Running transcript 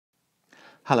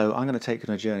Hello, I'm going to take you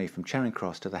on a journey from Charing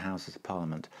Cross to the Houses of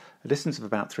Parliament, a distance of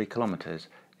about 3 kilometres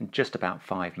in just about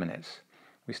 5 minutes.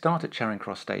 We start at Charing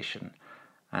Cross station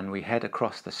and we head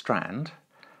across the Strand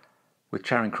with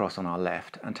Charing Cross on our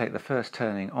left and take the first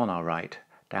turning on our right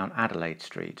down Adelaide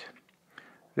Street.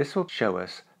 This will show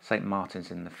us St Martin's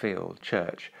in the Field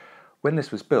Church. When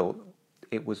this was built,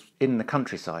 it was in the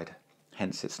countryside,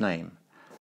 hence its name.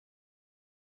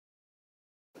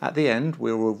 At the end,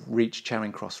 we will reach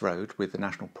Charing Cross Road with the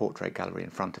National Portrait Gallery in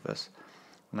front of us.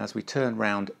 And as we turn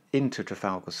round into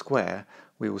Trafalgar Square,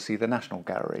 we will see the National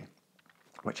Gallery,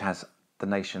 which has the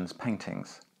nation's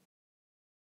paintings.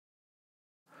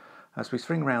 As we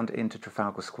swing round into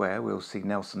Trafalgar Square, we will see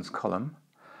Nelson's Column,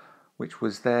 which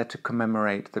was there to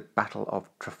commemorate the Battle of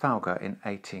Trafalgar in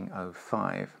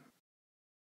 1805.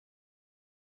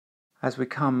 As we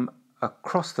come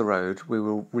across the road, we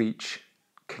will reach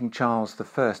King Charles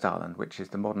I Island, which is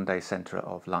the modern day centre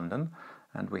of London,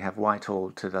 and we have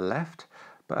Whitehall to the left,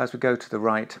 but as we go to the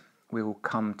right we will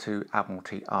come to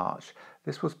Admiralty Arch.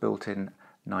 This was built in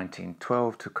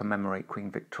 1912 to commemorate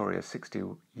Queen Victoria's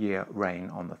 60-year reign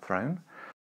on the throne.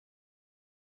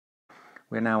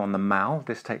 We're now on the Mall.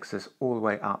 This takes us all the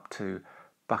way up to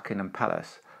Buckingham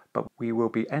Palace, but we will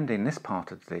be ending this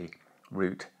part of the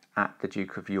route at the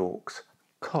Duke of York's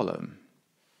Column.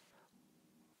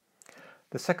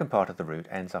 The second part of the route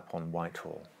ends up on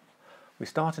Whitehall. We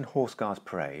start in Horse Guards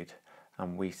Parade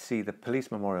and we see the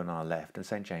Police Memorial on our left and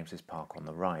St James's Park on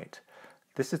the right.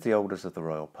 This is the oldest of the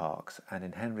royal parks, and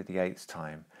in Henry VIII's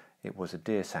time it was a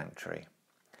deer sanctuary.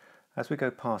 As we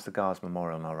go past the Guards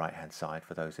Memorial on our right hand side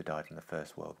for those who died in the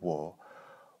First World War,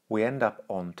 we end up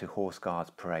onto Horse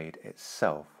Guards Parade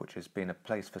itself, which has been a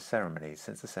place for ceremonies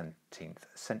since the 17th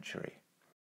century.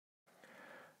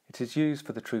 It is used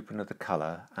for the trooping of the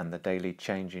colour and the daily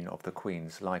changing of the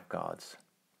Queen's lifeguards.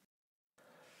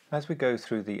 As we go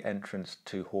through the entrance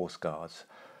to Horse Guards,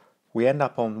 we end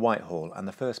up on Whitehall, and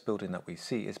the first building that we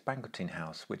see is Banqueting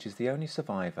House, which is the only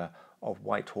survivor of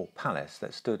Whitehall Palace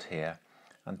that stood here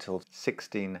until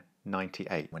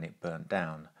 1698 when it burnt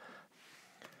down.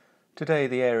 Today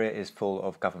the area is full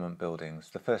of government buildings.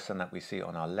 The first one that we see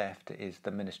on our left is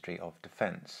the Ministry of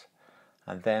Defence.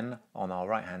 And then on our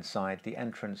right hand side the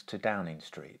entrance to Downing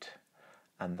Street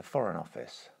and the Foreign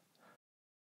Office.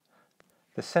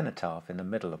 The cenotaph in the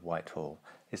middle of Whitehall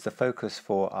is the focus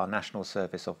for our National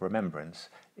Service of Remembrance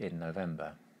in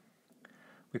November.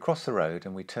 We cross the road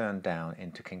and we turn down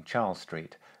into King Charles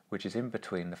Street, which is in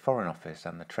between the Foreign Office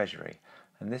and the Treasury,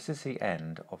 and this is the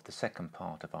end of the second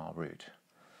part of our route.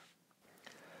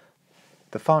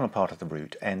 The final part of the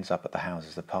route ends up at the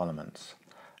Houses of Parliament.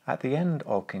 At the end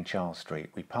of King Charles Street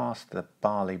we pass the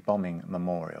Barley Bombing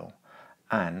Memorial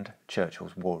and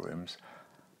Churchill's War Rooms,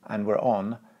 and we're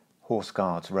on Horse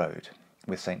Guards Road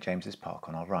with St James's Park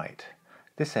on our right.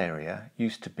 This area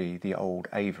used to be the old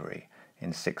aviary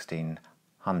in 1600s.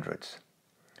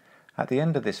 At the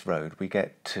end of this road we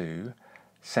get to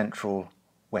Central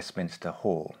Westminster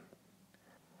Hall,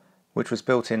 which was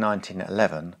built in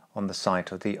 1911 on the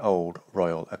site of the old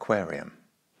Royal Aquarium.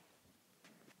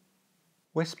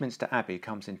 Westminster Abbey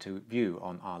comes into view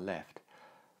on our left.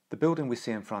 The building we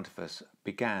see in front of us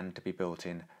began to be built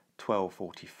in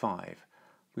 1245.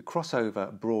 We cross over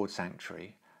Broad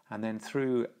Sanctuary and then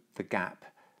through the gap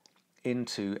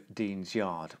into Dean's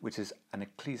Yard, which is an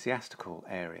ecclesiastical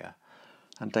area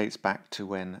and dates back to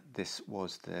when this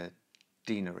was the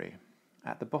deanery.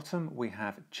 At the bottom we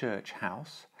have Church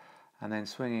House, and then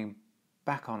swinging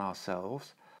back on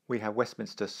ourselves we have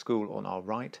Westminster School on our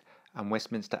right and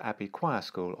Westminster Abbey Choir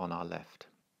School on our left.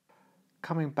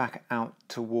 Coming back out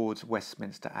towards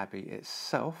Westminster Abbey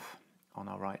itself, on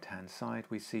our right hand side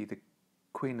we see the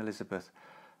Queen Elizabeth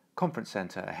Conference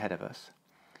Centre ahead of us.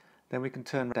 Then we can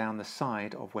turn down the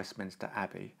side of Westminster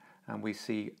Abbey and we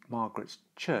see Margaret's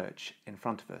Church in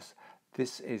front of us.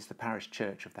 This is the parish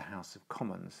church of the House of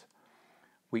Commons.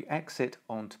 We exit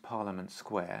onto Parliament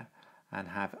Square and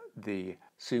have the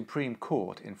Supreme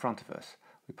Court in front of us.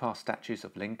 We pass statues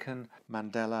of Lincoln,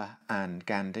 Mandela and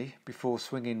Gandhi before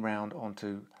swinging round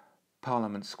onto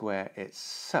Parliament Square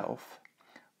itself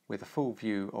with a full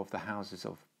view of the Houses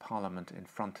of Parliament in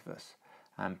front of us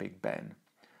and Big Ben.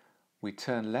 We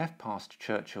turn left past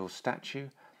Churchill's statue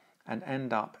and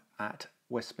end up at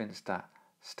Westminster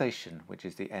Station, which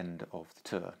is the end of the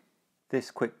tour. This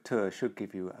quick tour should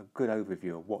give you a good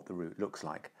overview of what the route looks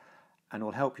like and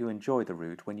will help you enjoy the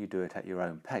route when you do it at your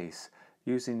own pace,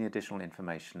 using the additional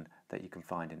information that you can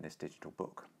find in this digital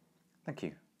book. Thank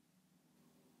you.